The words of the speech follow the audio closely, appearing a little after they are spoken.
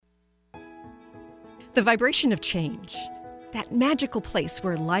The vibration of change, that magical place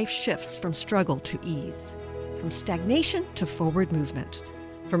where life shifts from struggle to ease, from stagnation to forward movement,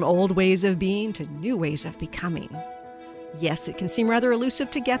 from old ways of being to new ways of becoming. Yes, it can seem rather elusive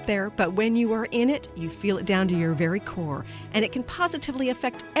to get there, but when you are in it, you feel it down to your very core, and it can positively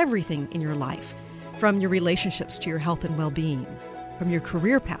affect everything in your life, from your relationships to your health and well-being, from your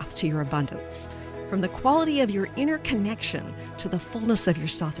career path to your abundance, from the quality of your inner connection to the fullness of your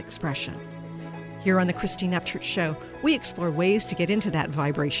self-expression. Here on the Kristi Upchurch Show, we explore ways to get into that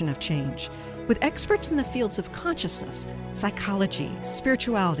vibration of change with experts in the fields of consciousness, psychology,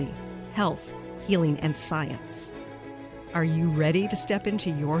 spirituality, health, healing, and science. Are you ready to step into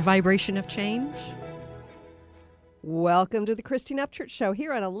your vibration of change? Welcome to the Kristi Upchurch Show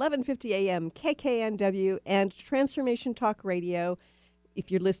here on 1150 AM KKNW and Transformation Talk Radio. If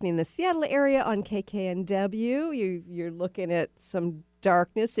you're listening in the Seattle area on KKNW, you're looking at some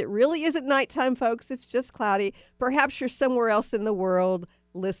darkness. It really isn't nighttime, folks. It's just cloudy. Perhaps you're somewhere else in the world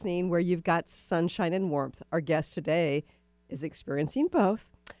listening where you've got sunshine and warmth. Our guest today is experiencing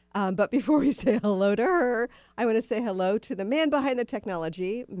both. But before we say hello to her, I want to say hello to the man behind the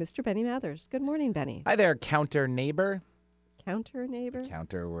technology, Mr. Benny Mathers. Good morning, Benny. Hi there, counter neighbor. Counter neighbor? The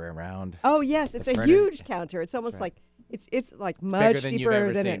counter we're around. Oh, yes. It's a huge counter. It's almost like, it's like much bigger than deeper you've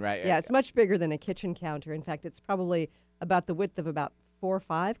ever than seen, right? Yeah, it's much bigger than a kitchen counter. In fact, it's probably about the width of about 4 or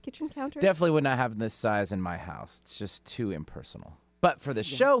 5 kitchen counters. Definitely would not have this size in my house. It's just too impersonal. But for the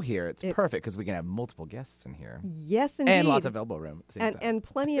show here, it's perfect because we can have multiple guests in here. Yes, indeed. And lots of elbow room at the same time. And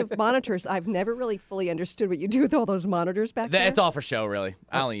plenty of monitors. I've never really fully understood what you do with all those monitors back there. It's all for show, really.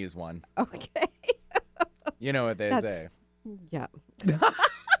 I only use one. Okay. You know what they say. Yeah.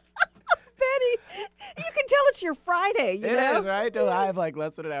 Benny, you can tell it's your Friday. It is, right? I have like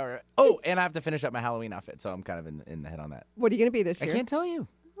less than an hour. Oh, and I have to finish up my Halloween outfit, so I'm kind of in the head on that. What are you going to be this year? I can't tell you.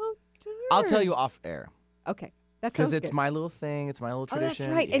 Oh, darn. I'll tell you off air. Okay. Because it's my little thing. It's my little tradition. Oh,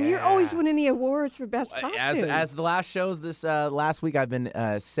 that's right. Yeah. And you're always winning the awards for best costume. As the last shows this last week, I've been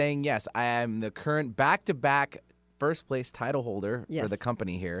saying yes. I am the current back-to-back first place title holder for the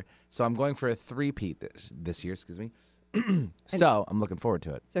company here. So I'm going for a three-peat this year. Excuse me. So I'm looking forward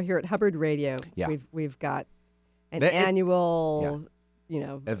to it. So here at Hubbard Radio, we've got an annual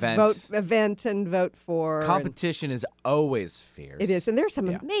event and vote for. Competition is always fierce. It is, and there's some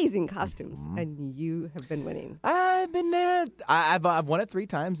amazing costumes, and you have been winning. I've been I've won it 3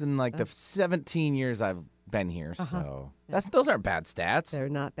 times in like the 17 years I've been here. So those aren't bad stats. They're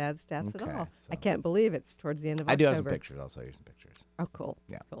not bad stats at all. So. I can't believe it's towards the end of October. I do have some pictures. I'll show you some pictures. Oh, cool.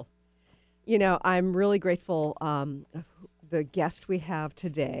 Yeah. Cool. You know, I'm really grateful of the guest we have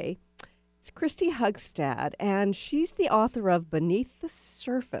today. It's Kristi Hugstad, and she's the author of Beneath the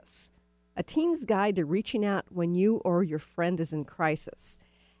Surface, A Teen's Guide to Reaching Out When You or Your Friend is in Crisis.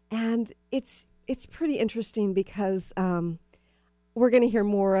 And it's pretty interesting because we're going to hear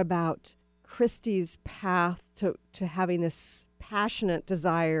more about Kristi's path to having this passionate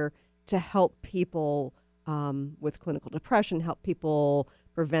desire to help people with clinical depression, help people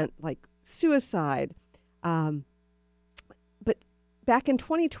prevent suicide. But back in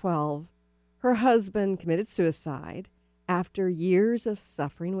 2012, her husband committed suicide after years of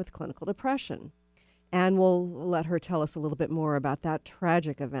suffering with clinical depression. And we'll let her tell us a little bit more about that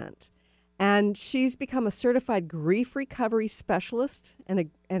tragic event. And she's become a certified grief recovery specialist and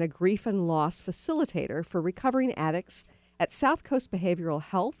a grief and loss facilitator for recovering addicts at South Coast Behavioral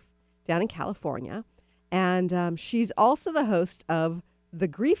Health down in California. And she's also the host of the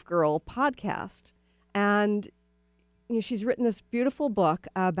Grief Girl podcast. And she's written this beautiful book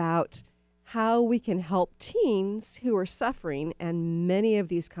about how we can help teens who are suffering, and many of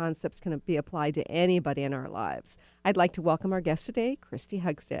these concepts can be applied to anybody in our lives. I'd like to welcome our guest today, Kristi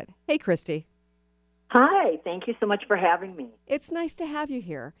Hugstad. Hey, Kristi. Hi. Thank you so much for having me. It's nice to have you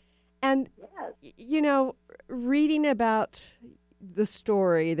here. And, reading about the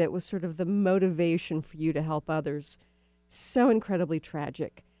story that was sort of the motivation for you to help others, so incredibly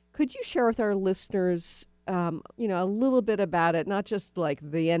tragic. Could you share with our listeners a little bit about it, not just like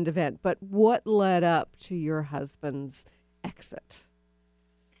the end event, but what led up to your husband's exit?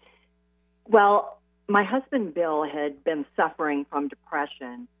 Well, my husband, Bill, had been suffering from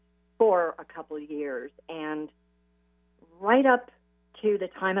depression for a couple of years. And right up to the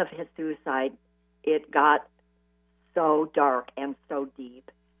time of his suicide, it got so dark and so deep.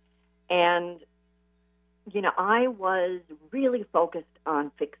 And, I was really focused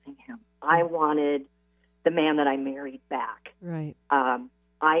on fixing him. I wanted the man that I married back. Right.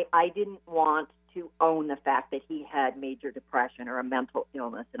 I didn't want to own the fact that he had major depression or a mental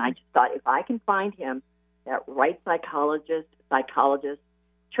illness. And I just thought, if I can find him that right psychologist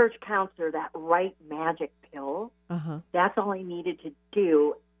church counselor that right magic pill. That's all I needed to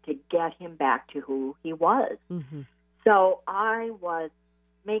do to get him back to who he was. So I was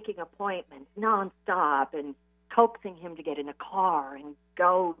making appointments nonstop and coaxing him to get in a car and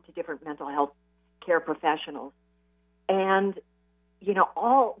go to different mental health care professionals. And,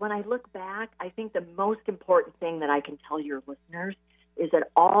 when I look back, I think the most important thing that I can tell your listeners is that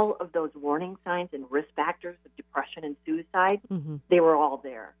all of those warning signs and risk factors of depression and suicide, they were all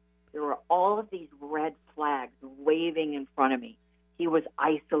there. There were all of these red flags waving in front of me. He was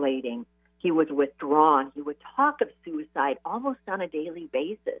isolating. He was withdrawn. He would talk of suicide almost on a daily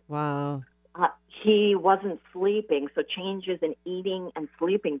basis. Wow. He wasn't sleeping, so changes in eating and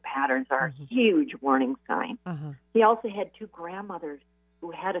sleeping patterns are a huge warning sign. He also had 2 grandmothers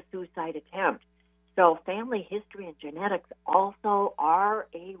who had a suicide attempt. So family history and genetics also are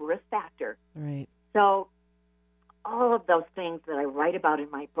a risk factor. Right. So all of those things that I write about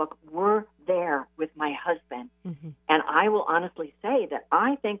in my book were there with my husband. And I will honestly say that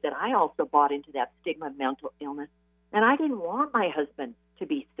I think that I also bought into that stigma of mental illness, and I didn't want my husband to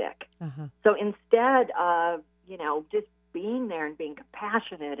be sick. So instead of, just being there and being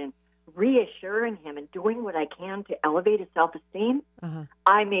compassionate and reassuring him and doing what I can to elevate his self-esteem,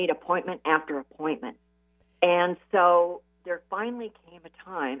 I made appointment after appointment. And so there finally came a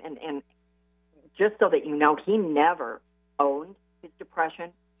time, and just so that you know, he never owned his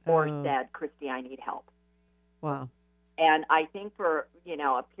depression or said, Kristi, I need help. Wow. And I think for,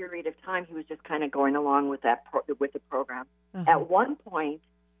 a period of time, he was just kind of going along with that with the program. At one point,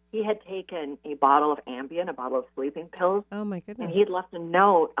 he had taken a bottle of Ambien, a bottle of sleeping pills. Oh, my goodness. And he had left a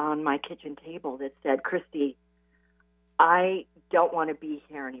note on my kitchen table that said, Kristi, I don't want to be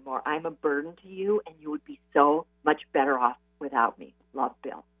here anymore. I'm a burden to you, and you would be so much better off without me. Love,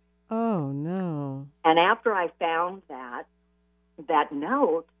 Bill. Oh, no. And after I found that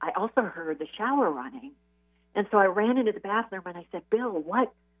note, I also heard the shower running. And so I ran into the bathroom and I said, Bill,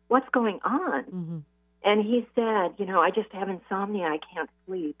 what's going on? And he said, I just have insomnia. I can't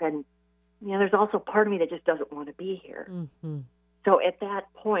sleep. And, there's also part of me that just doesn't want to be here. So at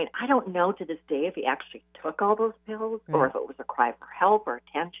that point, I don't know to this day if he actually took all those pills or if it was a cry for help or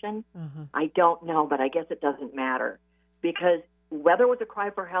attention. I don't know, but I guess it doesn't matter, because whether it was a cry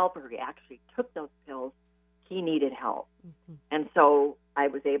for help or he actually took those pills, he needed help. And so I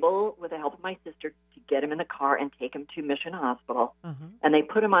was able, with the help of my sister, to get him in the car and take him to Mission Hospital. And they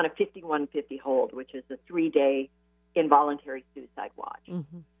put him on a 5150 hold, which is a 3-day involuntary suicide watch.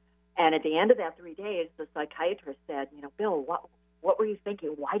 And at the end of that 3 days, the psychiatrist said, Bill, what were you thinking?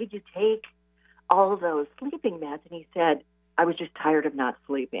 Why did you take all those sleeping meds? And he said, I was just tired of not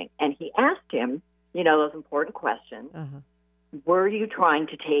sleeping. And he asked him, those important questions. Were you trying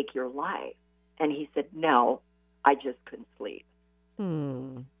to take your life? And he said, no, I just couldn't sleep.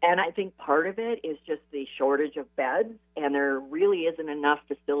 And I think part of it is just the shortage of beds, and there really isn't enough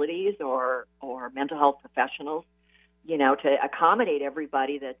facilities or mental health professionals, to accommodate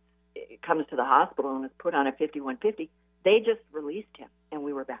everybody that comes to the hospital and is put on a 5150. They just released him, and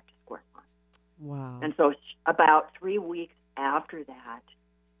we were back to square one. Wow. And so about 3 weeks after that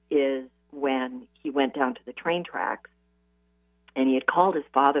is when he went down to the train tracks, and he had called his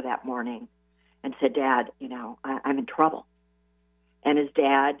father that morning and said, Dad, I'm in trouble. And his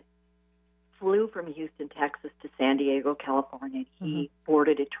dad flew from Houston, Texas to San Diego, California. He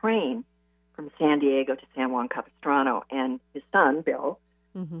boarded a train from San Diego to San Juan Capistrano. And his son, Bill,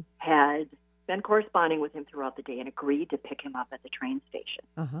 had been corresponding with him throughout the day and agreed to pick him up at the train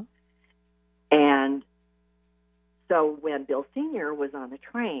station. And so when Bill Sr. was on the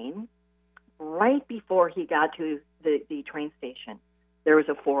train, right before he got to the train station, there was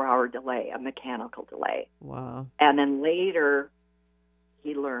a 4-hour delay, a mechanical delay. Wow. And then later,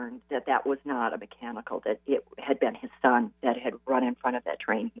 he learned that was not a mechanical, that it had been his son that had run in front of that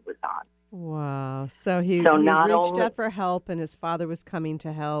train he was on. Wow. So he reached out for help, and his father was coming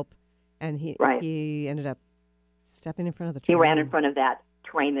to help, and he ended up stepping in front of the train. He ran in front of that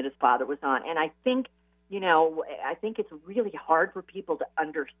train that his father was on. And I think, I think it's really hard for people to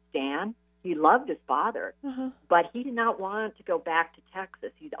understand. He loved his father, but he did not want to go back to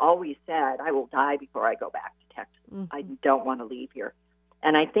Texas. He'd always said, I will die before I go back to Texas. I don't want to leave here.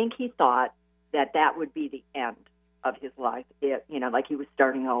 And I think he thought that would be the end of his life. Like he was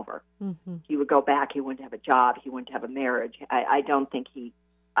starting over. He would go back. He wouldn't have a job. He wouldn't have a marriage. I think he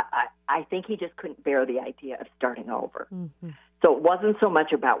just couldn't bear the idea of starting over. So it wasn't so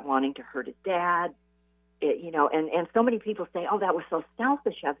much about wanting to hurt his dad, and so many people say, oh, that was so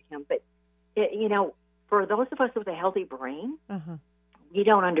selfish of him. But, for those of us with a healthy brain, you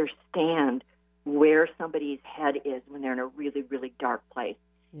don't understand where somebody's head is when they're in a really, really dark place.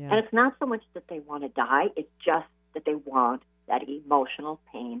 Yeah. And it's not so much that they want to die, it's just that they want that emotional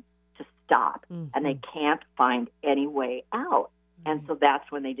pain to stop, and they can't find any way out. And so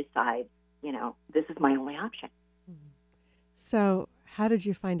that's when they decide, this is my only option. So how did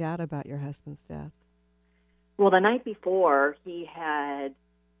you find out about your husband's death? Well, the night before, he had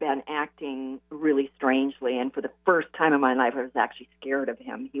been acting really strangely, and for the first time in my life, I was actually scared of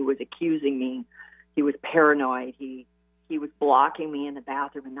him. He was accusing me. He was paranoid. He was blocking me in the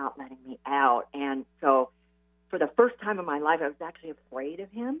bathroom and not letting me out. And so for the first time in my life, I was actually afraid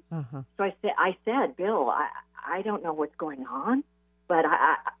of him. Uh-huh. So I said, Bill, I don't know what's going on, but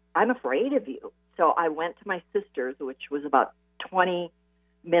I'm afraid of you. So I went to my sister's, which was about 20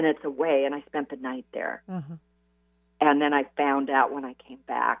 minutes away, and I spent the night there. Uh-huh. And then I found out when I came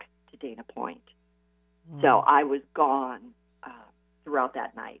back to Dana Point. Wow. So I was gone throughout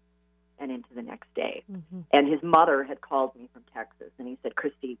that night and into the next day. Mm-hmm. And his mother had called me from Texas, and he said,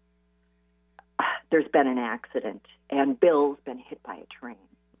 Kristi, there's been an accident, and Bill's been hit by a train.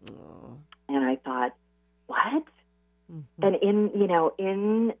 Oh. And I thought, what? Mm-hmm.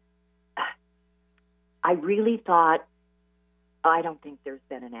 And I really thought, I don't think there's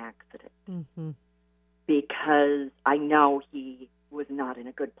been an accident. Mm-hmm. Because I know he was not in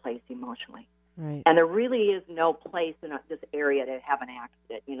a good place emotionally. Right. And there really is no place in this area to have an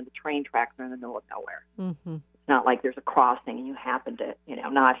accident. The train tracks are in the middle of nowhere. Mm-hmm. It's not like there's a crossing and you happen to,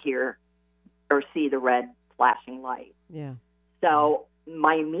 not hear or see the red flashing light. Yeah. So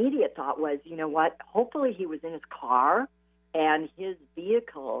my immediate thought was, you know what, hopefully he was in his car and his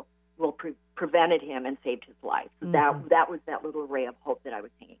vehicle will prevented him and saved his life. So that was that little ray of hope that I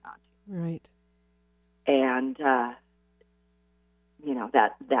was hanging on to. Right. And,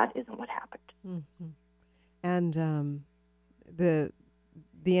 that isn't what happened. Mm-hmm. And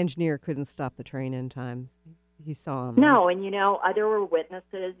the engineer couldn't stop the train in time. He saw him. No, right? And, there were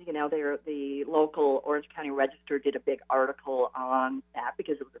witnesses. The local Orange County Register did a big article on that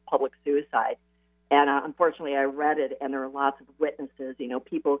because it was a public suicide. And unfortunately, I read it, and there were lots of witnesses,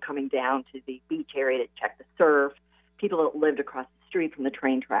 people coming down to the beach area to check the surf, people that lived across the street from the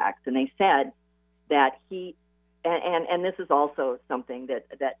train tracks. And they said that he, and this is also something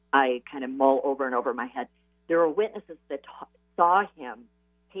that I kind of mull over and over in my head. There were witnesses that saw him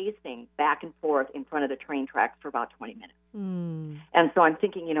pacing back and forth in front of the train tracks for about 20 minutes. Mm. And so I'm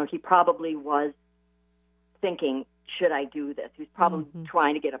thinking, he probably was thinking, should I do this? He was probably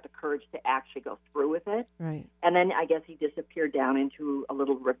trying to get up the courage to actually go through with it. Right. And then I guess he disappeared down into a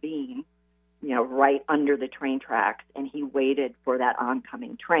little ravine, right under the train tracks, and he waited for that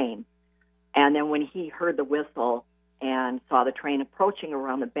oncoming train. And then when he heard the whistle and saw the train approaching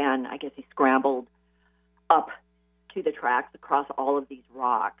around the bend, I guess he scrambled up to the tracks across all of these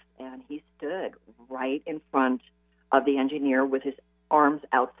rocks, and he stood right in front of the engineer with his arms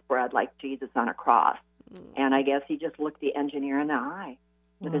outspread like Jesus on a cross. And I guess he just looked the engineer in the eye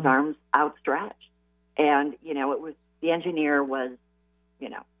with his arms outstretched. And, it was, the engineer was,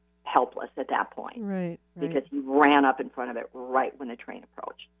 helpless at that point. Right. Because he ran up in front of it right when the train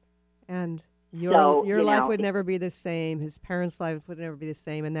approached. And your life would never be the same. His parents' life would never be the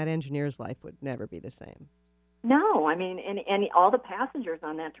same. And that engineer's life would never be the same. No, I mean, and all the passengers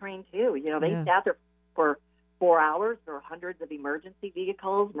on that train, too. They sat there for 4 hours. There were hundreds of emergency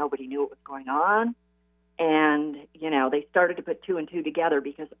vehicles. Nobody knew what was going on. And, they started to put two and two together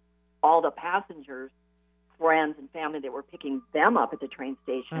because all the passengers, friends and family that were picking them up at the train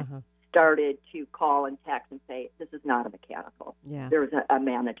station started to call and text and say, this is not a mechanical. Yeah. There was a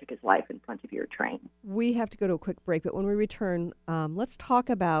man that took his life in front of your train. We have to go to a quick break, but when we return, let's talk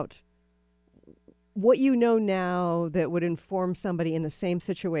about what you know now that would inform somebody in the same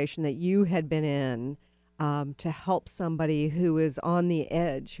situation that you had been in to help somebody who is on the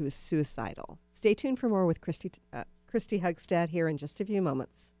edge, who is suicidal. Stay tuned for more with Kristi Hugstad here in just a few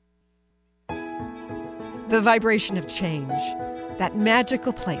moments. The vibration of change, that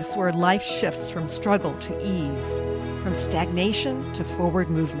magical place where life shifts from struggle to ease, from stagnation to forward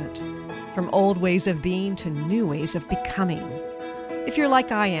movement, from old ways of being to new ways of becoming. If you're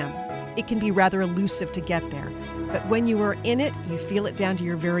like I am, it can be rather elusive to get there, but when you are in it, you feel it down to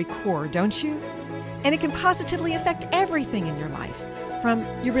your very core, don't you? And it can positively affect everything in your life, from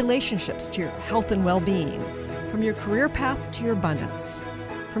your relationships to your health and well-being, from your career path to your abundance,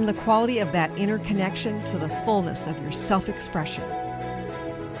 from the quality of that inner connection to the fullness of your self-expression.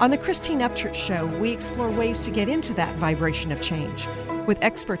 On the Upchurch Show, we explore ways to get into that vibration of change with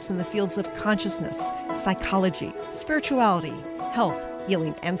experts in the fields of consciousness, psychology, spirituality, health,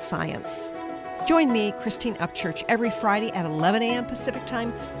 healing, and science. Join me, Christine Upchurch, every Friday at 11 a.m. Pacific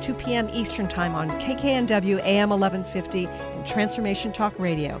Time, 2 p.m. Eastern Time on KKNW AM 1150 and Transformation Talk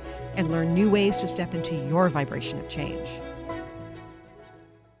Radio, and learn new ways to step into your vibration of change.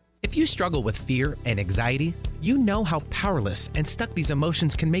 If you struggle with fear and anxiety, you know how powerless and stuck these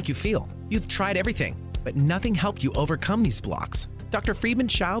emotions can make you feel. You've tried everything, but nothing helped you overcome these blocks. Dr. Friedman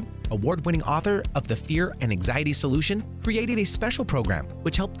Schaub, award-winning author of The Fear and Anxiety Solution, created a special program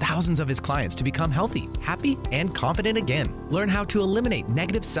which helped thousands of his clients to become healthy, happy, and confident again. Learn how to eliminate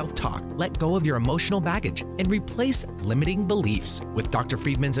negative self-talk, let go of your emotional baggage, and replace limiting beliefs. With Dr.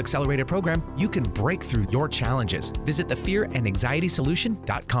 Friedman's accelerated program, you can break through your challenges. Visit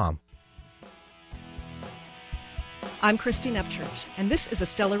thefearandanxietysolution.com. I'm Kristi Upchurch, and this is a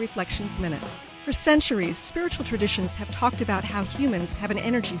Stellar Reflections Minute. For centuries, spiritual traditions have talked about how humans have an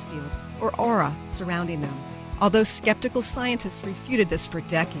energy field, or aura, surrounding them. Although skeptical scientists refuted this for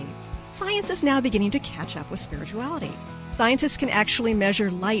decades, science is now beginning to catch up with spirituality. Scientists can actually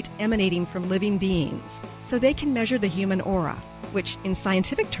measure light emanating from living beings, so they can measure the human aura, which in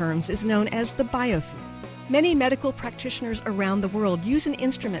scientific terms is known as the biofield. Many medical practitioners around the world use an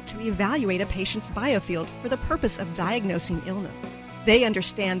instrument to evaluate a patient's biofield for the purpose of diagnosing illness. They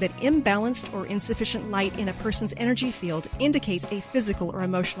understand that imbalanced or insufficient light in a person's energy field indicates a physical or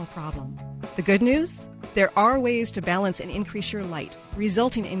emotional problem. The good news? There are ways to balance and increase your light,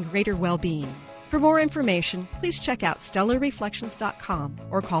 resulting in greater well-being. For more information, please check out stellarreflections.com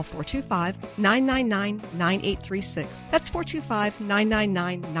or call 425-999-9836. That's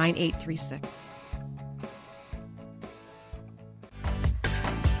 425-999-9836.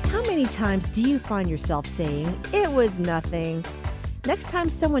 How many times do you find yourself saying, "It was nothing"? Next time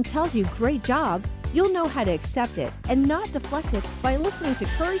someone tells you "great job," you'll know how to accept it and not deflect it by listening to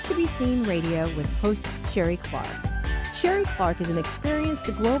Courage to be Seen Radio with host Sherry Clark. Sherry Clark is an experienced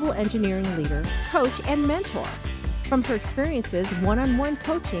global engineering leader, coach, and mentor. From her experiences one-on-one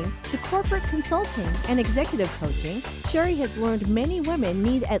coaching to corporate consulting and executive coaching, Sherry has learned many women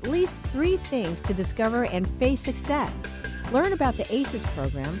need at least 3 things to discover and face success. Learn about the ACES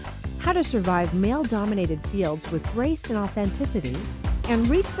program, how to survive male-dominated fields with grace and authenticity, and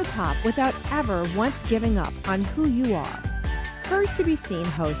reach the top without ever once giving up on who you are. Courage to be Seen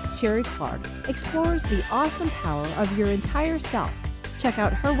host Sherry Clark explores the awesome power of your entire self. Check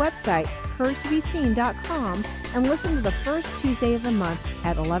out her website, couragetobeseen.com, and listen to the first Tuesday of the month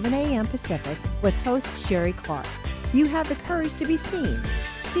at 11 a.m. Pacific with host Sherry Clark. You have the courage to be seen.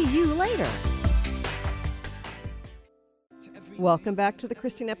 See you later. Welcome back to the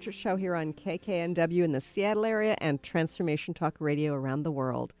Kristi Upchurch Show here on KKNW in the Seattle area and Transformation Talk Radio around the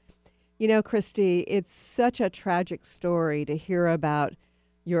world. You know, Kristi, it's such a tragic story to hear about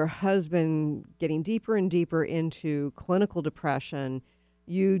your husband getting deeper and deeper into clinical depression,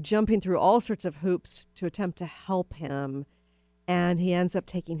 you jumping through all sorts of hoops to attempt to help him, and he ends up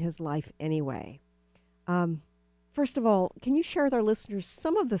taking his life anyway. First of all, can you share with our listeners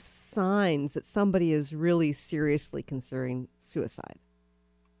some of the signs that somebody is really seriously considering suicide?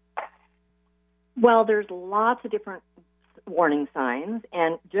 Well, there's lots of different warning signs,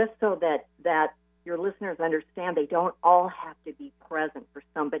 and just so that your listeners understand, they don't all have to be present for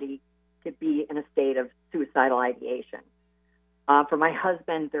somebody to be in a state of suicidal ideation. For my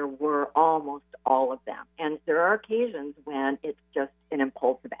husband, there were almost all of them, and there are occasions when it's just an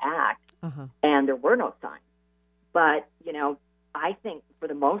impulsive act, and there were no signs. But, you know, I think for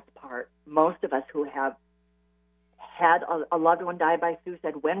the most part, most of us who have had a loved one die by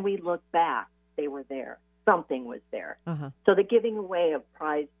suicide, when we look back, they were there. Something was there. So the giving away of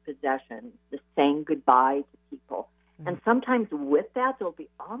prized possessions, the saying goodbye to people. And sometimes with that, there'll be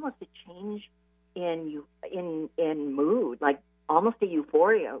almost a change in mood, like almost a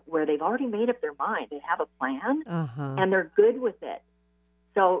euphoria, where they've already made up their mind. They have a plan, and they're good with it.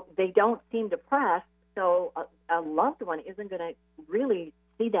 So they don't seem depressed. So a loved one isn't going to really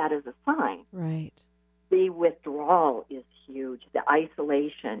see that as a sign. Right. The withdrawal is huge. The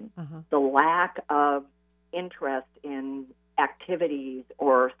isolation, the lack of interest in activities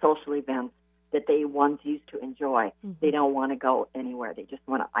or social events that they once used to enjoy. They don't want to go anywhere. They just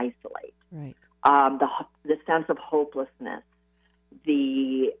want to isolate. Right. The sense of hopelessness.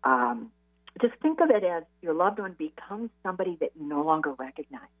 Just think of it as your loved one becomes somebody that you no longer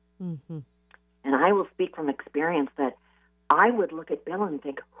recognize. And I will speak from experience that I would look at Bill and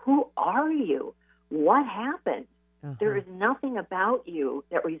think, who are you? What happened? There is nothing about you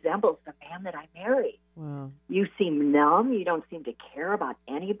that resembles the man that I married. Wow. You seem numb. You don't seem to care about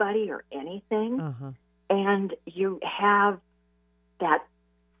anybody or anything. And you have that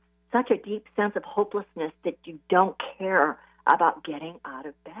such a deep sense of hopelessness that you don't care about getting out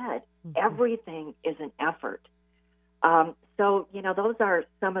of bed. Mm-hmm. Everything is an effort. So, those are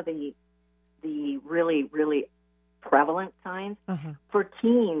some of the really, really prevalent signs. Uh-huh. For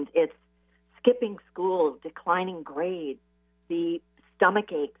teens, it's skipping school, declining grades, the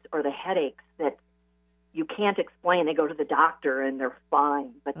stomach aches or the headaches that you can't explain. They go to the doctor and they're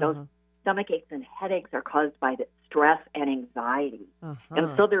fine, but those stomach aches and headaches are caused by the stress and anxiety.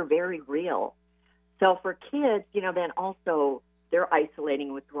 And so they're very real. So for kids, then also they're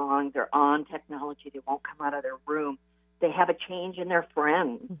isolating, withdrawing, they're on technology, they won't come out of their room. They have a change in their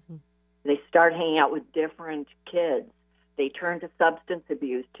friends. Mm-hmm. They start hanging out with different kids. They turn to substance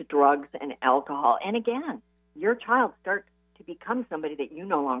abuse, to drugs and alcohol. And again, your child starts to become somebody that you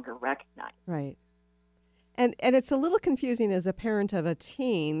no longer recognize. Right. And it's a little confusing as a parent of a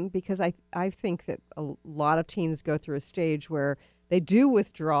teen, because I think that a lot of teens go through a stage where they do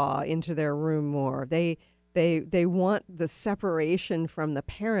withdraw into their room more. They want the separation from the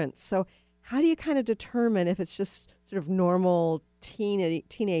parents. So how do you kind of determine if it's just sort of normal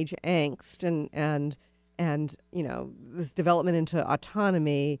teenage angst and this development into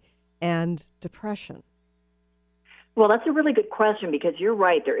autonomy and depression? Well, that's a really good question, because you're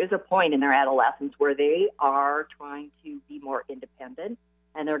right. There is a point in their adolescence where they are trying to be more independent,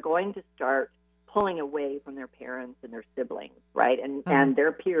 and they're going to start pulling away from their parents and their siblings, right? And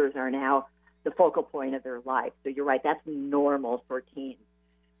their peers are now the focal point of their life. So you're right. That's normal for teens.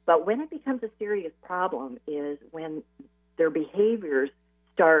 But when it becomes a serious problem is when their behaviors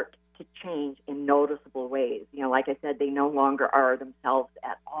start to change in noticeable ways. Like I said, they no longer are themselves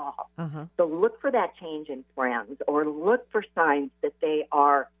at all. So look for that change in friends, or look for signs that they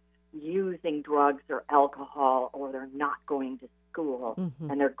are using drugs or alcohol, or they're not going to school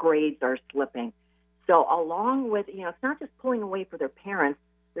and their grades are slipping. So along with, it's not just pulling away from their parents,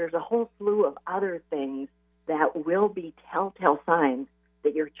 there's a whole slew of other things that will be telltale signs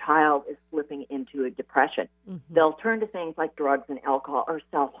that your child is slipping into a depression. They'll turn to things like drugs and alcohol, or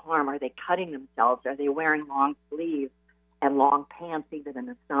self-harm. Are they cutting themselves? Are they wearing long sleeves and long pants even in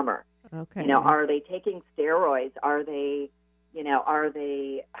the summer? Okay. Are they taking steroids? Are they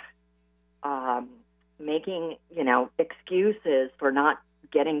making, excuses for not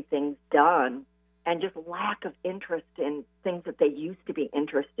getting things done, and just lack of interest in things that they used to be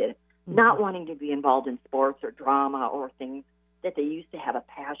interested in, not wanting to be involved in sports or drama or things that they used to have a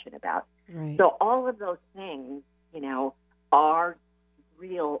passion about. Right. So all of those things, are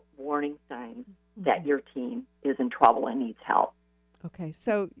real warning signs that your teen is in trouble and needs help. Okay,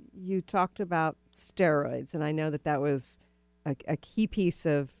 so you talked about steroids, and I know that was a key piece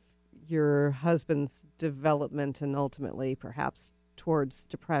of your husband's development and ultimately perhaps towards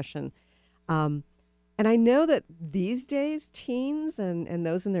depression. And I know that these days teens and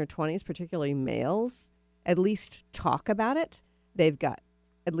those in their 20s, particularly males, at least talk about it. They've got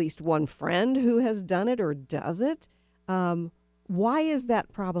at least one friend who has done it or does it. Why is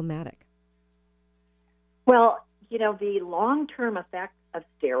that problematic? Well, the long-term effects of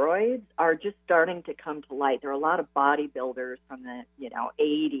steroids are just starting to come to light. There are a lot of bodybuilders from the,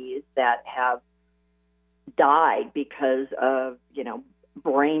 80s that have died because of,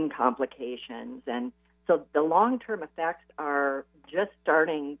 brain complications. And so the long-term effects are just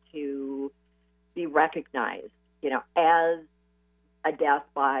starting to be recognized, as a death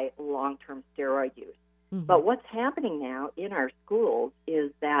by long-term steroid use. But what's happening now in our schools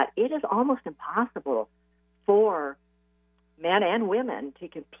is that it is almost impossible for men and women to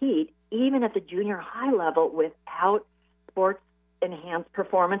compete, even at the junior high level, without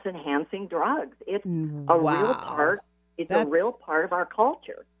performance-enhancing drugs. It's a real part. It's a real part of our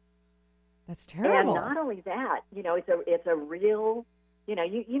culture. That's terrible. And not only that, it's a real. You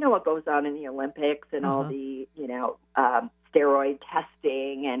know what goes on in the Olympics and all the steroid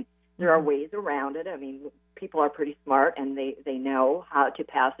testing, and there are ways around it. I mean, people are pretty smart and they know how to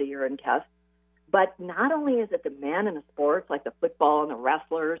pass a urine test. But not only is it the men in the sports, like the football and the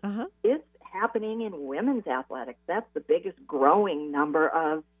wrestlers, it's happening in women's athletics. That's the biggest growing number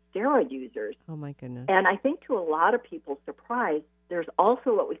of steroid users. Oh, my goodness. And I think to a lot of people's surprise, there's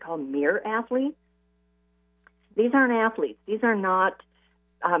also what we call mere athletes. These aren't athletes. These are not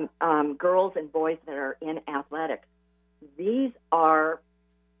girls and boys that are in athletics. These are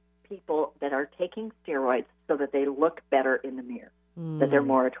people that are taking steroids so that they look better in the mirror, that they're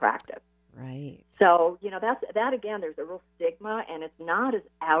more attractive. Right. So, that again, there's a real stigma, and it's not as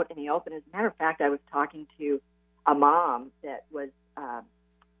out in the open. As a matter of fact, I was talking to a mom that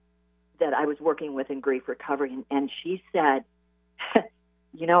I was working with in grief recovery, and she said,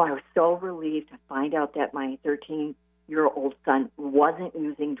 I was so relieved to find out that my 13-year-old son wasn't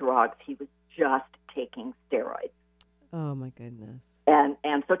using drugs. He was just taking steroids. Oh, my goodness.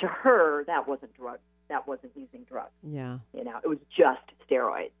 And so to her, that wasn't drugs. That wasn't using drugs. Yeah. It was just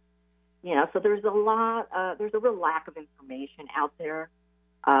steroids. So there's a real lack of information out there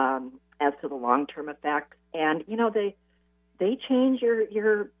as to the long-term effects. And, they change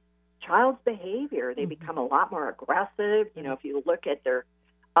your child's behavior. They become a lot more aggressive. If you look at their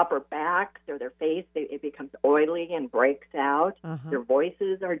upper backs or their face, it becomes oily and breaks out. Their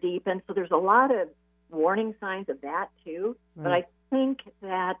voices are deepened. So there's a lot of warning signs of that, too. Right. But I think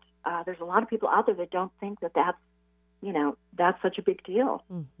that there's a lot of people out there that don't think that that's such a big deal.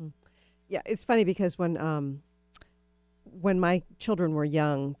 Mm-hmm. Yeah, it's funny because when my children were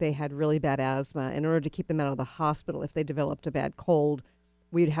young, they had really bad asthma. In order to keep them out of the hospital, if they developed a bad cold,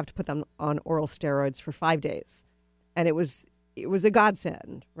 we'd have to put them on oral steroids for 5 days. And it was a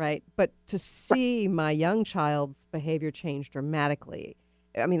godsend, right? But to see my young child's behavior change dramatically,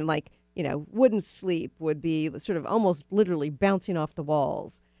 I mean, wouldn't sleep, would be sort of almost literally bouncing off the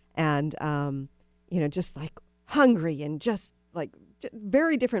walls, and, just like hungry and just like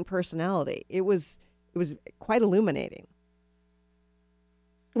very different personality. It was quite illuminating.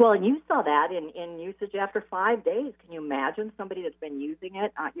 Well, and you saw that in usage after 5 days. Can you imagine somebody that's been using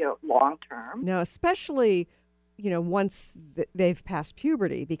it, long term? No, especially, once they've passed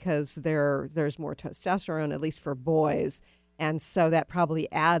puberty, because there's more testosterone, at least for boys, and so that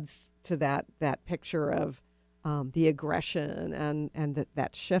probably adds to that picture of the aggression and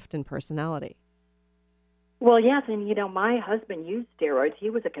that shift in personality. Well, yes, and my husband used steroids. He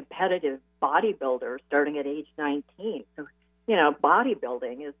was a competitive bodybuilder starting at age 19. So,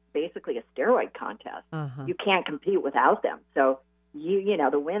 bodybuilding is basically a steroid contest. You can't compete without them. So,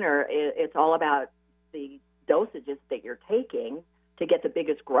 the winner, it's all about the dosages that you're taking to get the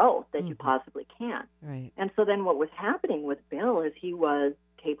biggest growth that you possibly can. Right. And so then what was happening with Bill is he was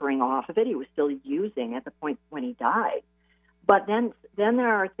tapering off of it. He was still using at the point when he died. But then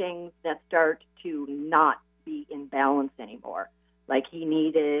there are things that start to not be in balance anymore. Like he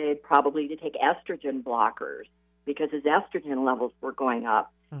needed probably to take estrogen blockers because his estrogen levels were going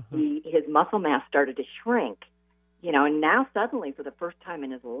up. His muscle mass started to shrink, and now suddenly for the first time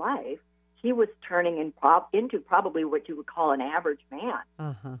in his life, he was turning into probably what you would call an average man.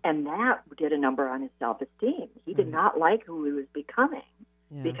 And that did a number on his self-esteem. He did not like who he was becoming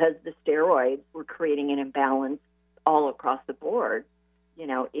because the steroids were creating an imbalance all across the board,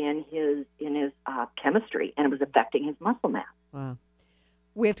 in his chemistry, and it was affecting his muscle mass. Wow.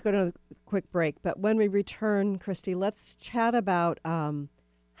 We have to go to a quick break, but when we return, Kristi, let's chat about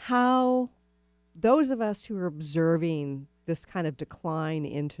how those of us who are observing this kind of decline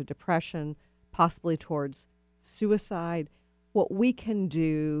into depression, possibly towards suicide, what we can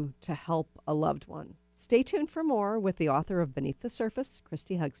do to help a loved one. Stay tuned for more with the author of Beneath the Surface,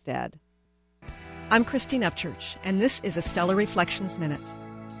 Kristi Hugstad. I'm Kristi Upchurch, and this is a Stellar Reflections Minute.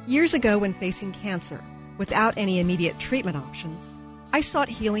 Years ago, when facing cancer, without any immediate treatment options, I sought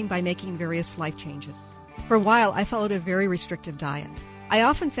healing by making various life changes. For a while, I followed a very restrictive diet. I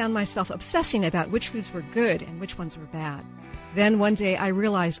often found myself obsessing about which foods were good and which ones were bad. Then one day I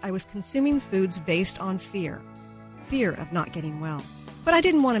realized I was consuming foods based on fear of not getting well. But I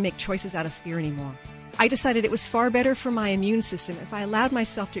didn't want to make choices out of fear anymore. I decided it was far better for my immune system if I allowed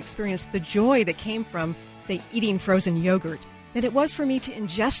myself to experience the joy that came from, say, eating frozen yogurt, than it was for me to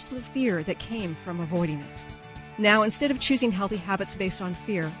ingest the fear that came from avoiding it. Now, instead of choosing healthy habits based on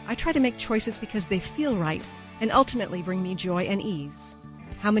fear, I try to make choices because they feel right and ultimately bring me joy and ease.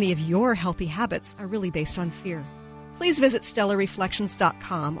 How many of your healthy habits are really based on fear? Please visit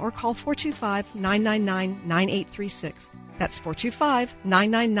StellarReflections.com or call 425-999-9836. That's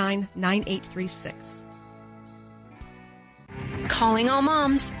 425-999-9836. Calling all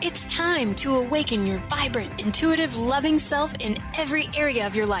moms, it's time to awaken your vibrant, intuitive, loving self in every area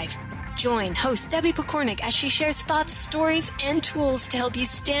of your life. Join host Debbie Pokornik as she shares thoughts, stories, and tools to help you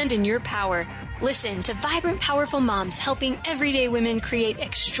stand in your power. Listen to Vibrant, Powerful Moms helping everyday women create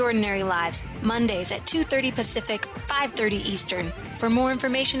extraordinary lives. Mondays at 2:30 Pacific, 5:30 Eastern. For more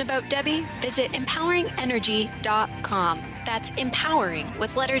information about Debbie, visit empoweringenergy.com. That's empowering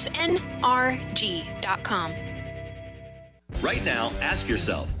with letters NRG.com. Right now, ask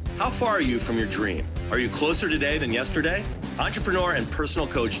yourself, how far are you from your dream? Are you closer today than yesterday? Entrepreneur and personal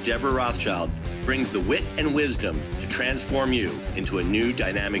coach Deborah Rothschild brings the wit and wisdom to transform you into a new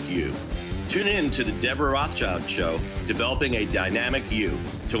dynamic you. Tune in to the Deborah Rothschild Show, Developing a Dynamic You.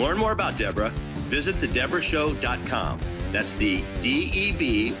 To learn more about Deborah, visit thedeborahshow.com. That's the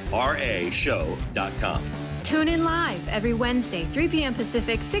DEBRA show.com. Tune in live every Wednesday, 3 p.m.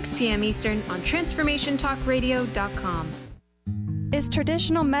 Pacific, 6 p.m. Eastern on TransformationTalkRadio.com. Is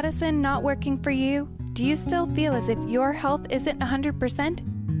traditional medicine not working for you? Do you still feel as if your health isn't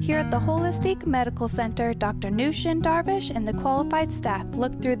 100%? Here at the Holistic Medical Center, Dr. Nushin Darvish and the qualified staff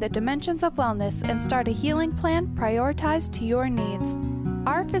look through the dimensions of wellness and start a healing plan prioritized to your needs.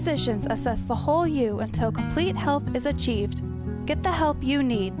 Our physicians assess the whole you until complete health is achieved. Get the help you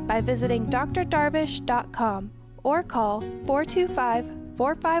need by visiting drdarvish.com or call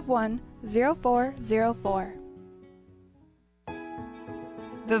 425-451-0404.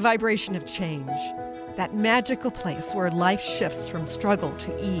 The vibration of change, that magical place where life shifts from struggle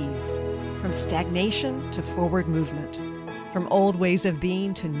to ease, from stagnation to forward movement, from old ways of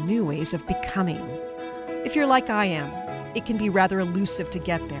being to new ways of becoming. If you're like I am, it can be rather elusive to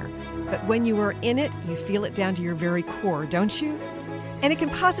get there, but when you are in it, you feel it down to your very core, don't you? And it can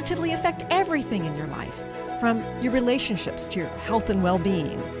positively affect everything in your life, from your relationships to your health and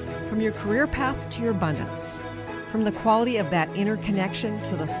well-being, from your career path to your abundance, from the quality of that inner connection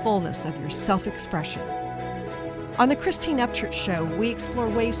to the fullness of your self-expression. On the Kristi Upchurch Show, we explore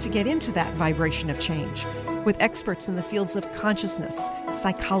ways to get into that vibration of change with experts in the fields of consciousness,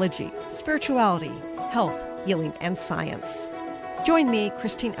 psychology, spirituality, health, healing, and science. Join me,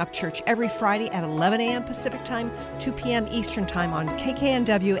 Kristi Upchurch, every Friday at 11 a.m. Pacific Time, 2 p.m. Eastern Time on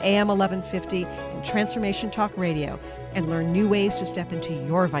KKNW AM 1150 and Transformation Talk Radio, and learn new ways to step into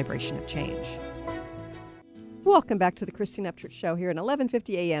your vibration of change. Welcome back to the Kristi Upchurch Show here at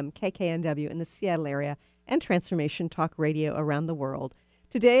 1150 a.m. KKNW in the Seattle area and Transformation Talk Radio around the world.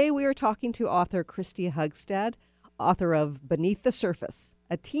 Today we are talking to author Kristi Hugstad, author of Beneath the Surface,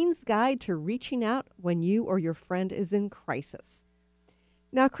 A Teen's Guide to Reaching Out When You or Your Friend is in Crisis.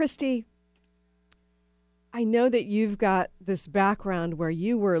 Now, Kristi, I know that you've got this background where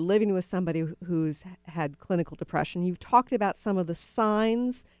you were living with somebody who's had clinical depression. You've talked about some of the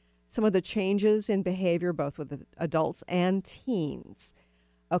signs, some of the changes in behavior, both with adults and teens.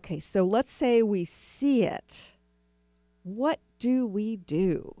 Okay, so let's say we see it. What do we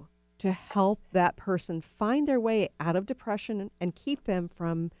do to help that person find their way out of depression and keep them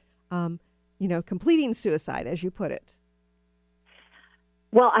from, completing suicide, as you put it?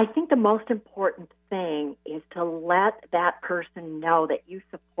 Well, I think the most important thing is to let that person know that you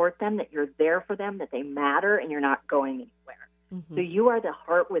support them, that you're there for them, that they matter, and you're not going anywhere. Mm-hmm. So you are the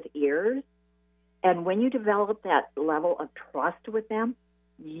heart with ears. And when you develop that level of trust with them,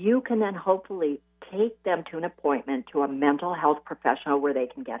 you can then hopefully take them to an appointment to a mental health professional where they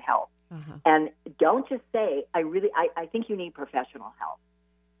can get help. Uh-huh. And don't just say, I think you need professional help.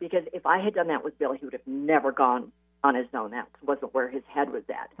 Because if I had done that with Bill, he would have never gone on his own. That wasn't where his head was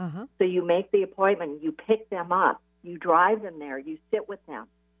at. Uh-huh. So you make the appointment, you pick them up, you drive them there, you sit with them,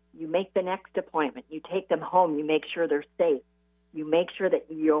 you make the next appointment, you take them home, you make sure they're safe, you make sure that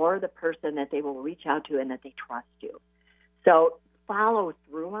you're the person that they will reach out to and that they trust you. So follow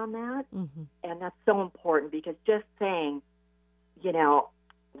through on that, mm-hmm. and that's so important because just saying,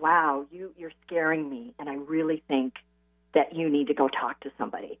 wow, you're scaring me, and I really think that you need to go talk to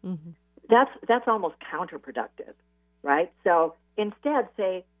somebody. Mm-hmm. That's almost counterproductive, right? So instead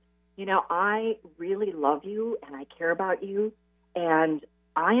say, I really love you and I care about you, and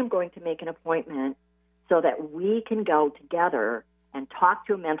I am going to make an appointment so that we can go together and talk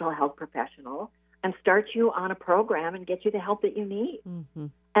to a mental health professional and start you on a program and get you the help that you need. Mm-hmm.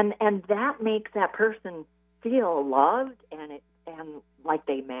 And that makes that person feel loved and like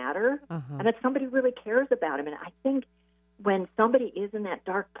they matter, uh-huh. and that somebody really cares about them. And I think when somebody is in that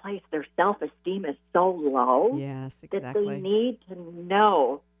dark place, their self-esteem is so low, yes, exactly. that they need to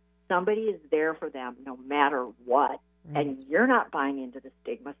know somebody is there for them no matter what. Right. And you're not buying into the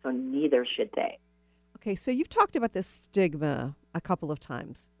stigma, so neither should they. Okay, so you've talked about this stigma a couple of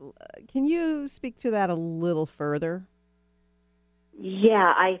times. Can you speak to that a little further?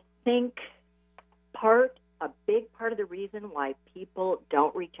 Yeah, I think a big part of the reason why people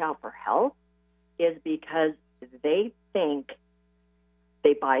don't reach out for help is because they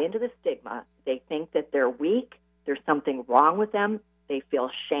buy into the stigma. They think that they're weak, there's something wrong with them, they feel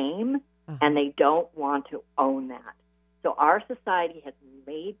shame, uh-huh. and they don't want to own that. So our society has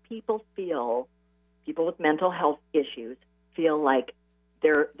made people with mental health issues feel like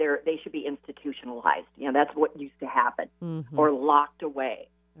they should be institutionalized. That's what used to happen, mm-hmm. or locked away.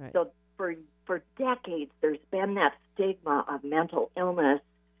 Right. So for decades, there's been that stigma of mental illness.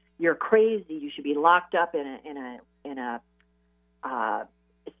 You're crazy. You should be locked up in a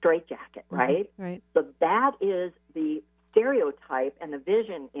straitjacket, right? Mm-hmm. Right. So that is the stereotype and the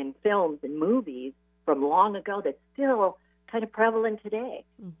vision in films and movies from long ago that's still kind of prevalent today.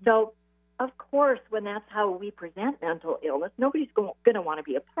 Mm-hmm. So, of course, when that's how we present mental illness, nobody's going to want to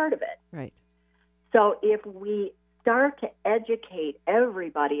be a part of it. Right. So if we start to educate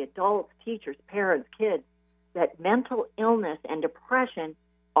everybody, adults, teachers, parents, kids, that mental illness and depression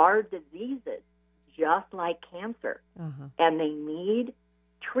are diseases just like cancer. And they need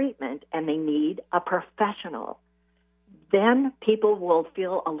treatment and they need a professional. Then people will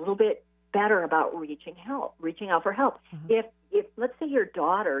feel a little bit better about reaching out for help. If let's say your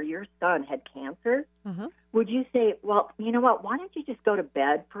daughter, your son had cancer, would you say, well, you know what, why don't you just go to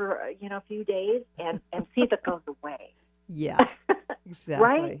bed for, a few days and see if it goes away? Yeah,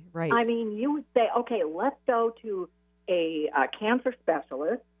 exactly. Right. I mean, you would say, okay, let's go to a cancer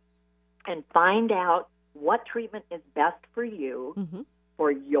specialist and find out what treatment is best for you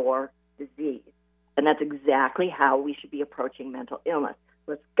for your disease. And that's exactly how we should be approaching mental illness.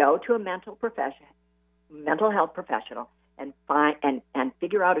 Let's go to a mental health professional and find and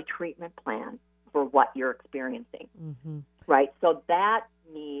figure out a treatment plan for what you're experiencing. Right? So that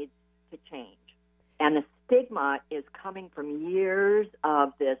needs to change. And the stigma is coming from years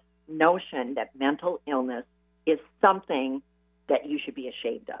of this notion that mental illness is something that you should be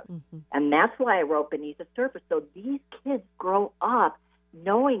ashamed of. And that's why I wrote Beneath the Surface. So these kids grow up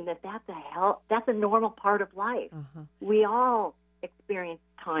knowing that that's a normal part of life. We all experience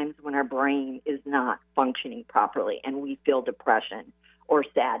times when our brain is not functioning properly and we feel depression or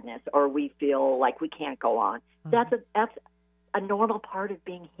sadness or we feel like we can't go on. That's a normal part of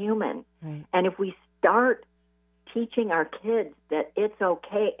being human. Right. And if we start teaching our kids that it's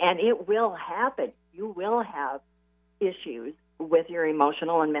okay, and it will happen, you will have issues with your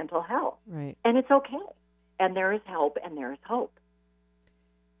emotional and mental health. Right. And it's okay. And there is help and there is hope.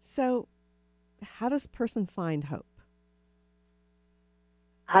 So how does a person find hope?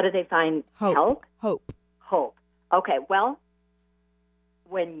 How do they find help? Hope. Okay, well,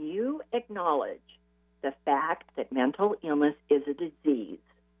 when you acknowledge the fact that mental illness is a disease,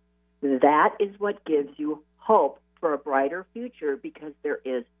 that is what gives you hope for a brighter future because there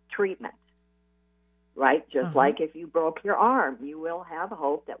is treatment, right? Just like if you broke your arm, you will have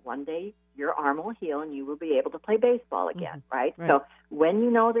hope that one day your arm will heal and you will be able to play baseball again, right? So when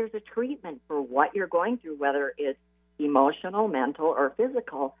you know there's a treatment for what you're going through, whether it's emotional, mental, or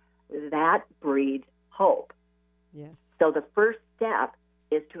physical, that breeds hope. Yes. So the first step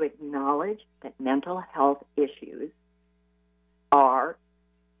is to acknowledge that mental health issues are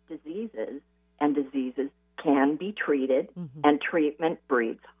diseases, and diseases can be treated, and treatment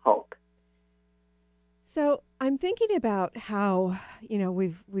breeds hope. So I'm thinking about how,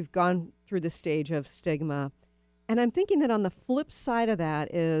 we've gone through the stage of stigma, and I'm thinking that on the flip side of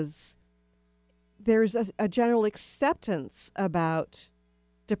that is there's a general acceptance about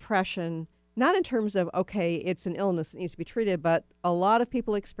depression, not in terms of, okay, it's an illness that needs to be treated, but a lot of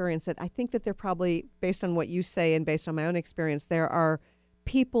people experience it. I think that they're probably, based on what you say and based on my own experience, there are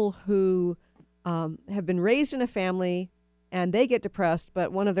people who have been raised in a family and they get depressed,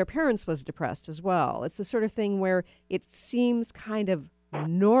 but one of their parents was depressed as well. It's the sort of thing where it seems kind of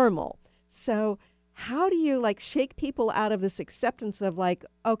normal. So how do you shake people out of this acceptance of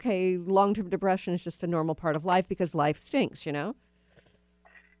okay, long-term depression is just a normal part of life because life stinks,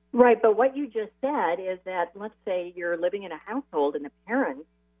 Right, but what you just said is that, let's say you're living in a household and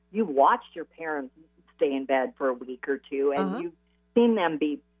you watched your parents stay in bed for a week or two, and you've seen them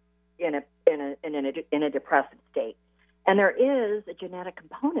be in a depressive state. And there is a genetic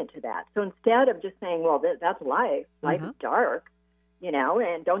component to that. So instead of just saying, well, that's life is dark,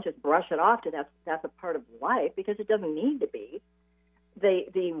 and don't just brush it off to that's a part of life, because it doesn't need to be.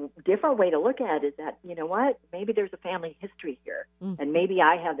 The different way to look at it is that, you know what, maybe there's a family history here, and maybe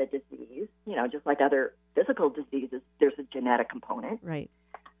I have the disease, just like other physical diseases, there's a genetic component. Right.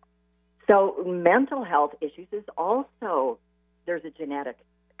 So mental health issues is also, there's a genetic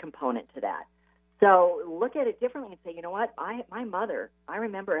component to that. So look at it differently and say, you know what, my mother, I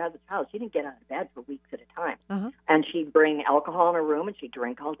remember as a child, she didn't get out of bed for weeks at a time. And she'd bring alcohol in her room and she'd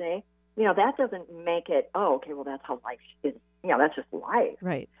drink all day. That doesn't make it, oh, okay, well, that's how life is. That's just life.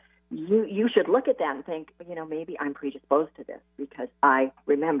 Right. You should look at that and think, maybe I'm predisposed to this because I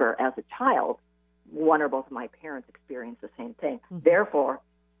remember as a child, one or both of my parents experienced the same thing. Therefore,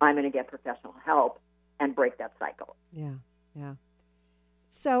 I'm going to get professional help and break that cycle. Yeah.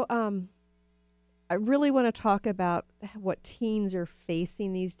 So I really want to talk about what teens are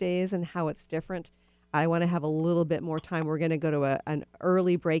facing these days and how it's different. I want to have a little bit more time. We're going to go to an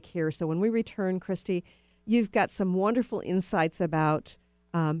early break here. So when we return, Kristi, you've got some wonderful insights about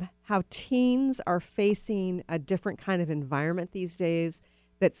how teens are facing a different kind of environment these days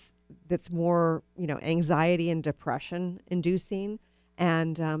that's more, anxiety and depression inducing.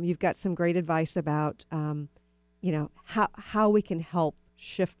 And you've got some great advice about, how we can help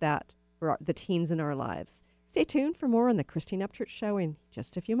shift that for the teens in our lives. Stay tuned for more on the Kristi Upchurch Show in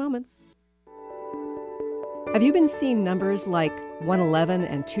just a few moments. Have you been seeing numbers like 111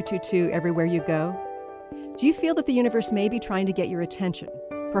 and 222 everywhere you go? Do you feel that the universe may be trying to get your attention,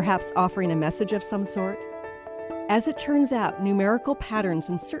 perhaps offering a message of some sort? As it turns out, numerical patterns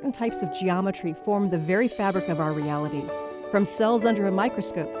and certain types of geometry form the very fabric of our reality, from cells under a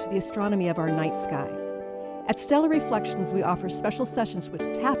microscope to the astronomy of our night sky. At Stellar Reflections, we offer special sessions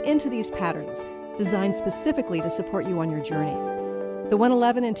which tap into these patterns, designed specifically to support you on your journey. The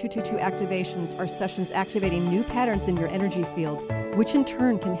 111 and 222 activations are sessions activating new patterns in your energy field, which in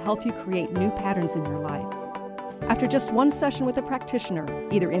turn can help you create new patterns in your life. After just one session with a practitioner,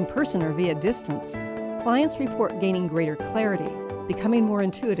 either in person or via distance, clients report gaining greater clarity, becoming more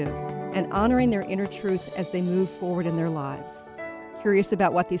intuitive, and honoring their inner truth as they move forward in their lives. Curious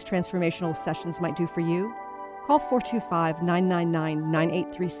about what these transformational sessions might do for you? Call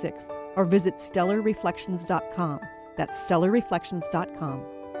 425-999-9836 or visit stellarreflections.com. That's stellarreflections.com.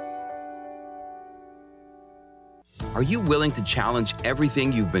 Are you willing to challenge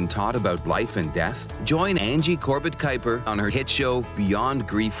everything you've been taught about life and death? Join Angie Corbett-Kuiper on her hit show Beyond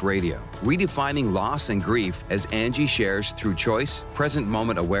Grief Radio, redefining loss and grief as Angie shares through choice, present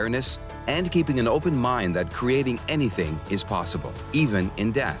moment awareness, and keeping an open mind that creating anything is possible, even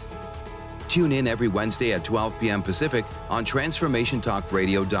in death. Tune in every Wednesday at 12 p.m. Pacific on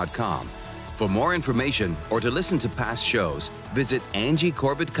TransformationTalkRadio.com. For more information or to listen to past shows, visit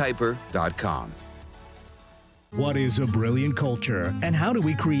AngieCorbettKuiper.com. What is a brilliant culture, and how do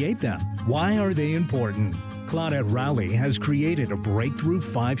we create them? Why are they important? Claudette Rowley has created a breakthrough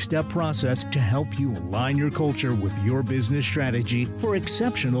 5-step process to help you align your culture with your business strategy for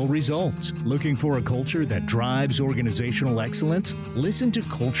exceptional results. Looking for a culture that drives organizational excellence? Listen to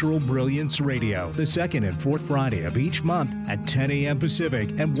Cultural Brilliance Radio, the second and fourth Friday of each month at 10 a.m. Pacific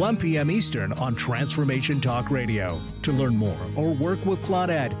and 1 p.m. Eastern on Transformation Talk Radio. To learn more or work with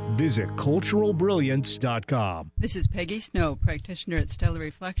Claudette, visit culturalbrilliance.com. This is Peggy Snow, practitioner at Stellar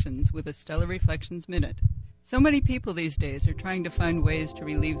Reflections with a Stellar Reflections Minute. So many people these days are trying to find ways to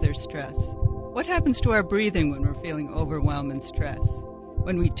relieve their stress. What happens to our breathing when we're feeling overwhelmed and stress?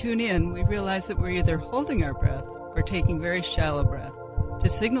 When we tune in, we realize that we're either holding our breath or taking very shallow breath to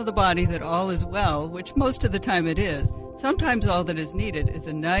signal the body that all is well, which most of the time it is. Sometimes all that is needed is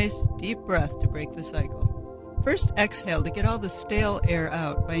a nice, deep breath to break the cycle. First, exhale to get all the stale air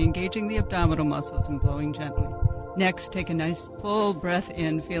out by engaging the abdominal muscles and blowing gently. Next, take a nice full breath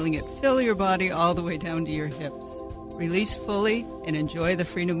in, feeling it fill your body all the way down to your hips. Release fully and enjoy the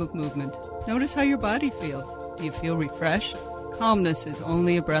freedom of movement. Notice how your body feels. Do you feel refreshed? Calmness is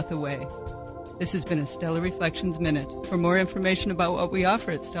only a breath away. This has been a Stellar Reflections Minute. For more information about what we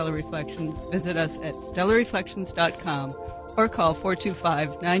offer at Stellar Reflections, visit us at stellarreflections.com or call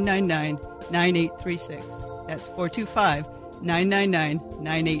 425-999-9836. That's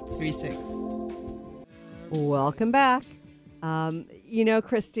 425-999-9836. Welcome back.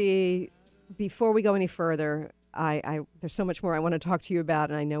 Kristi, before we go any further, there's so much more I want to talk to you about,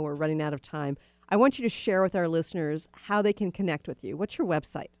 and I know we're running out of time. I want you to share with our listeners how they can connect with you. What's your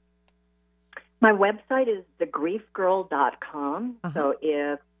website? My website is thegriefgirl.com. Uh-huh. So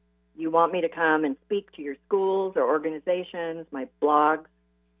if you want me to come and speak to your schools or organizations, my blogs,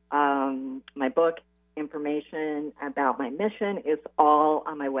 my book, information about my mission is all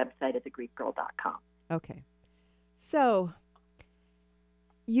on my website at thegriefgirl.com. Okay. So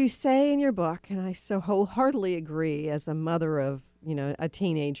you say in your book, and I so wholeheartedly agree as a mother of, a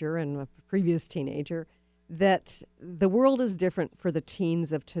teenager and a previous teenager, that the world is different for the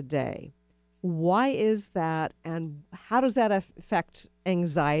teens of today. Why is that, and how does that affect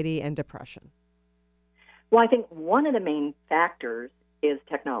anxiety and depression? Well, I think one of the main factors is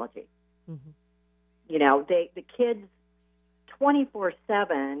technology. Mm-hmm. The kids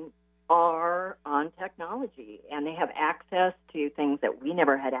 24/7 are on technology, and they have access to things that we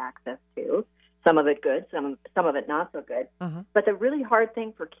never had access to. Some of it good, some of it not so good. Uh-huh. But the really hard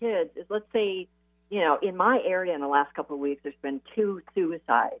thing for kids is, let's say, in my area in the last couple of weeks, there's been 2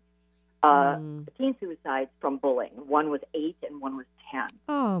 suicides, teen suicides from bullying. One was 8 and one was 10.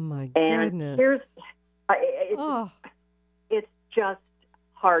 Oh my goodness! And it's just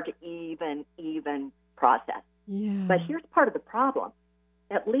hard to even process. Yeah. But here's part of the problem.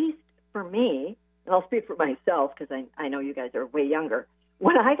 At least for me, and I'll speak for myself because I know you guys are way younger,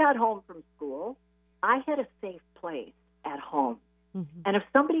 when I got home from school, I had a safe place at home. Mm-hmm. And if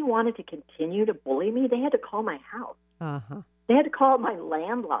somebody wanted to continue to bully me, they had to call my house. Uh-huh. They had to call my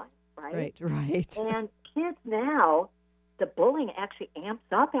landline, right? Right. And kids now, the bullying actually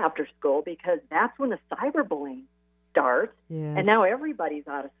amps up after school because that's when the cyberbullying starts. Yes. And now everybody's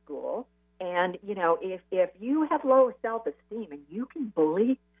out of school. And, if you have low self-esteem and you can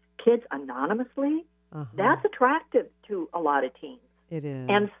bully kids anonymously, that's attractive to a lot of teens. It is.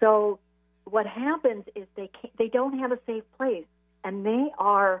 And so what happens is they don't have a safe place, and they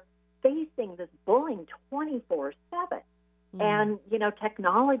are facing this bullying 24/7. And,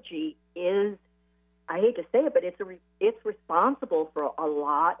 technology is, I hate to say it, but it's responsible for a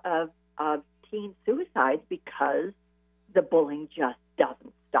lot of teen suicides because the bullying just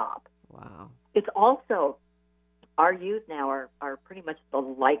doesn't stop. Wow. It's also, our youth now are pretty much the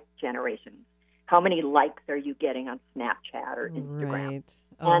like generation. How many likes are you getting on Snapchat or Instagram? Right.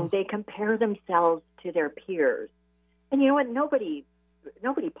 And they compare themselves to their peers. And you know what? Nobody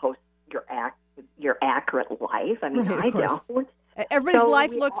posts your accurate life. I mean, right, I don't. Everybody's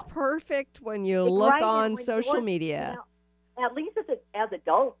life looks perfect when you look on social media. At least as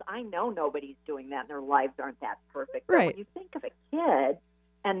adults, I know nobody's doing that, and their lives aren't that perfect. But right. when you think of a kid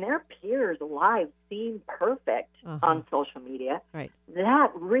and their peers' lives seem perfect on social media, right.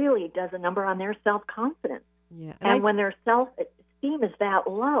 that really does a number on their self-confidence. Yeah. And when their self-esteem is that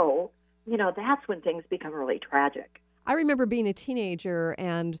low, that's when things become really tragic. I remember being a teenager,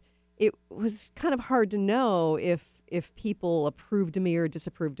 and it was kind of hard to know if people approved of me or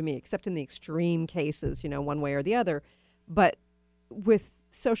disapproved of me, except in the extreme cases, one way or the other. But with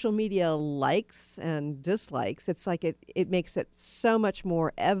social media likes and dislikes, it's like it makes it so much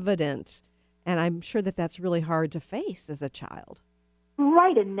more evident. And I'm sure that that's really hard to face as a child.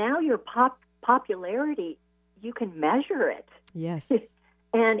 Right. And now your popularity, you can measure it. Yes.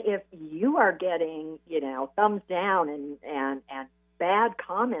 And if you are getting, thumbs down and bad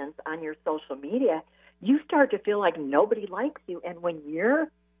comments on your social media, you start to feel like nobody likes you. And when you're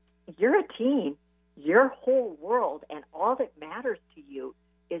a teen, your whole world and all that matters to you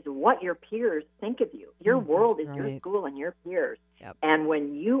is what your peers think of you. Your world is your school and your peers. Yep. And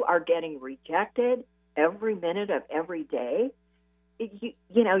when you are getting rejected every minute of every day, you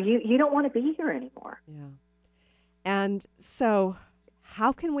don't want to be here anymore. Yeah. And so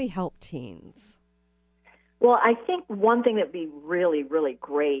how can we help teens? Well, I think one thing that would be really, really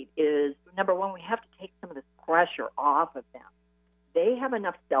great is, number one, we have to take some of this pressure off of them. They have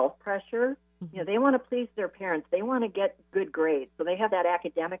enough self-pressure. They want to please their parents. They want to get good grades. So they have that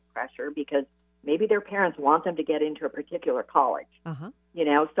academic pressure because maybe their parents want them to get into a particular college. So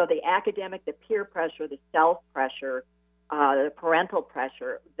the academic, the peer pressure, the self-pressure, the parental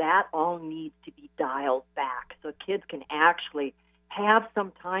pressure, that all needs to be dialed back so kids can actually have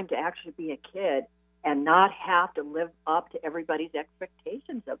some time to actually be a kid and not have to live up to everybody's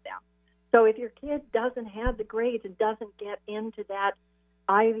expectations of them. So if your kid doesn't have the grades and doesn't get into that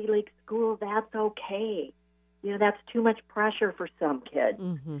Ivy League school, that's okay. That's too much pressure for some kids.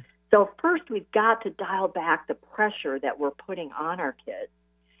 So first we've got to dial back the pressure that we're putting on our kids.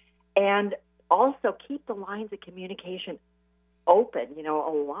 And also keep the lines of communication open. A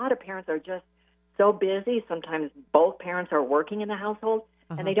lot of parents are just so busy. Sometimes both parents are working in the household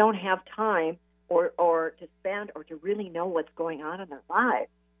and they don't have time or to spend or to really know what's going on in their lives.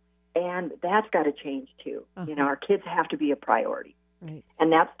 And that's got to change too. Our kids have to be a priority. Right.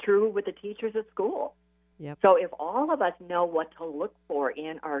 And that's true with the teachers at school. Yep. So if all of us know what to look for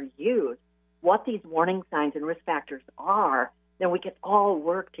in our youth, what these warning signs and risk factors are, then we can all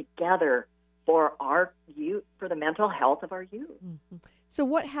work together for our youth, for the mental health of our youth. So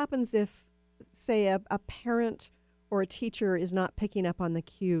what happens if, say, a parent or a teacher is not picking up on the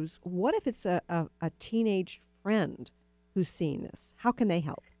cues? What if it's a teenage friend who's seeing this? How can they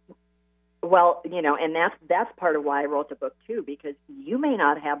help? Well, and that's part of why I wrote the book, too, because you may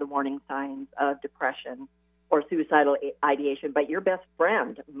not have the warning signs of depression or suicidal ideation, but your best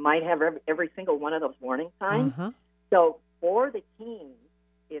friend might have every single one of those warning signs. So for the teens,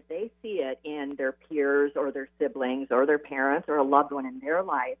 if they see it in their peers or their siblings or their parents or a loved one in their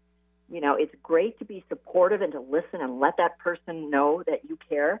life, it's great to be supportive and to listen and let that person know that you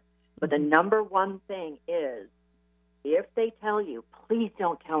care. But the number one thing is, if they tell you, please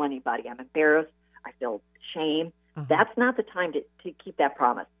don't tell anybody. I'm embarrassed. I feel shame. That's not the time to keep that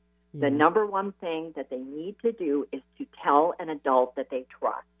promise. Yes. The number one thing that they need to do is to tell an adult that they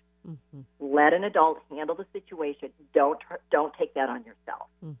trust. Let an adult handle the situation. Don't take that on yourself.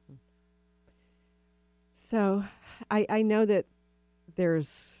 So I know that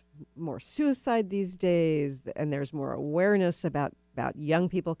there's more suicide these days, and there's more awareness about young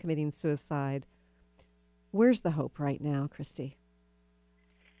people committing suicide. Where's the hope right now, Kristi?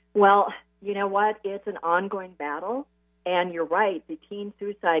 Well, you know what? It's an ongoing battle. And you're right, the teen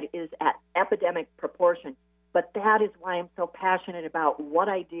suicide is at epidemic proportion. But that is why I'm so passionate about what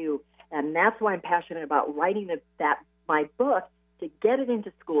I do. And that's why I'm passionate about writing my book to get it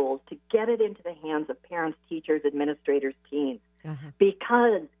into schools, to get it into the hands of parents, teachers, administrators, teens,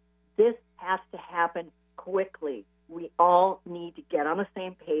 because this has to happen quickly. We all need to get on the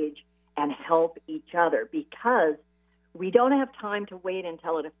same page and help each other, because we don't have time to wait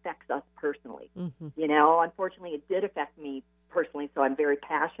until it affects us personally. You know, unfortunately, it did affect me personally, so I'm very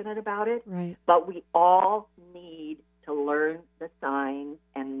passionate about it. Right. But we all need to learn the signs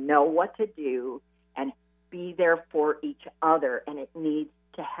and know what to do and be there for each other. And it needs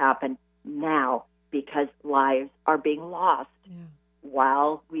to happen now, because lives are being lost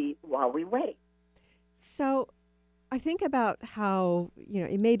while we wait. So I think about how, you know,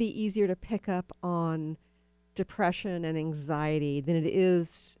 it may be easier to pick up on depression and anxiety than it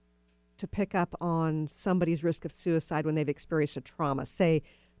is to pick up on somebody's risk of suicide when they've experienced a trauma, say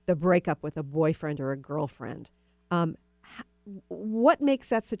the breakup with a boyfriend or a girlfriend. What makes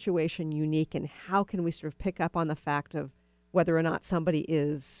that situation unique, and how can we sort of pick up on the fact of whether or not somebody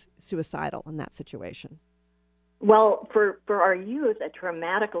is suicidal in that situation? Well, for our youth, a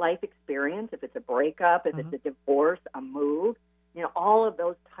traumatic life experience, if it's a breakup, if it's a divorce, a move, you know, all of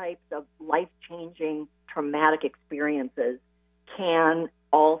those types of life-changing traumatic experiences can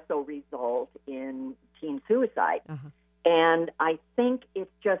also result in teen suicide. And I think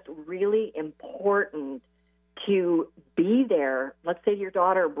it's just really important to be there. Let's say your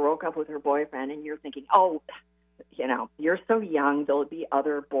daughter broke up with her boyfriend and you're thinking, oh, you know, you're so young, there'll be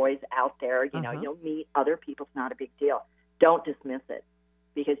other boys out there, you know, you'll meet other people, it's not a big deal. Don't dismiss it,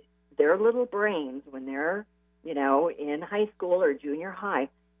 because their little brains, when they're, you know, in high school or junior high,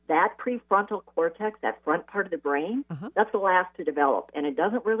 that prefrontal cortex, that front part of the brain, that's the last to develop. And it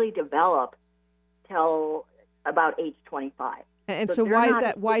doesn't really develop till about age 25. And so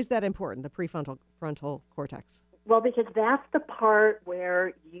why is that important, the prefrontal cortex? Well, because that's the part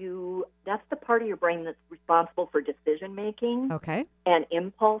where that's the part of your brain that's responsible for decision making and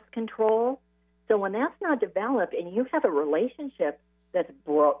impulse control. So when that's not developed and you have a relationship that's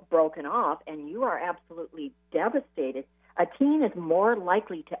broken off and you are absolutely devastated, a teen is more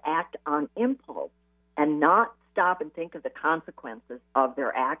likely to act on impulse and not stop and think of the consequences of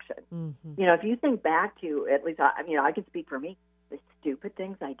their actions. You know, if you think back to, at least, I can speak for me, the stupid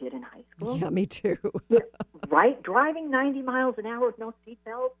things I did in high school. Yeah, me too. Right? Driving 90 miles an hour with no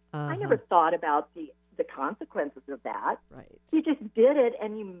seatbelt. I never thought about the consequences of that. Right. You just did it,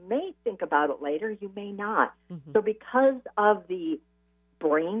 and you may think about it later. You may not. So because of the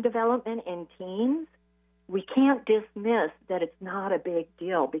brain development in teens, we can't dismiss that it's not a big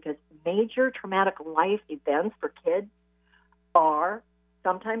deal, because major traumatic life events for kids are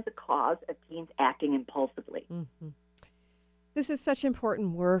sometimes the cause of teens acting impulsively. This is such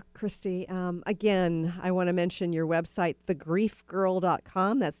important work, Kristi. Again, I want to mention your website,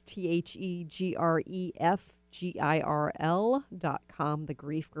 thegriefgirl.com. That's TheGriefGirl.com,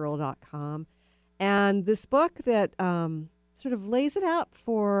 thegriefgirl.com. And this book that sort of lays it out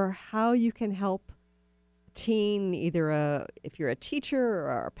for how you can help a teen, either if you're a teacher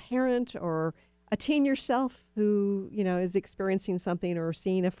or a parent or a teen yourself who, you know, is experiencing something or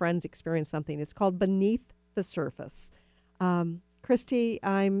seeing a friend's experience something. It's called Beneath the Surface. Kristi,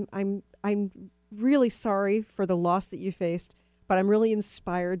 I'm really sorry for the loss that you faced, but I'm really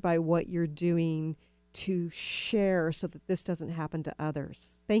inspired by what you're doing to share so that this doesn't happen to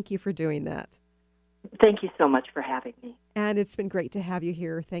others. Thank you for doing that. Thank you so much for having me. And it's been great to have you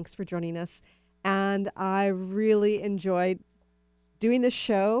here. Thanks for joining us. And I really enjoyed doing this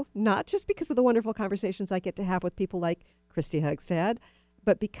show, not just because of the wonderful conversations I get to have with people like Kristi Hugstad,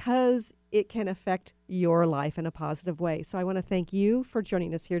 but because it can affect your life in a positive way. So I want to thank you for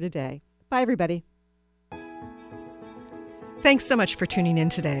joining us here today. Bye, everybody. Thanks so much for tuning in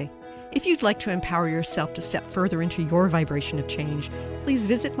today. If you'd like to empower yourself to step further into your vibration of change, please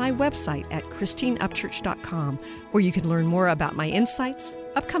visit my website at KristineUpchurch.com, where you can learn more about my insights,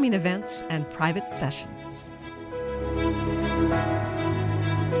 upcoming events, and private sessions.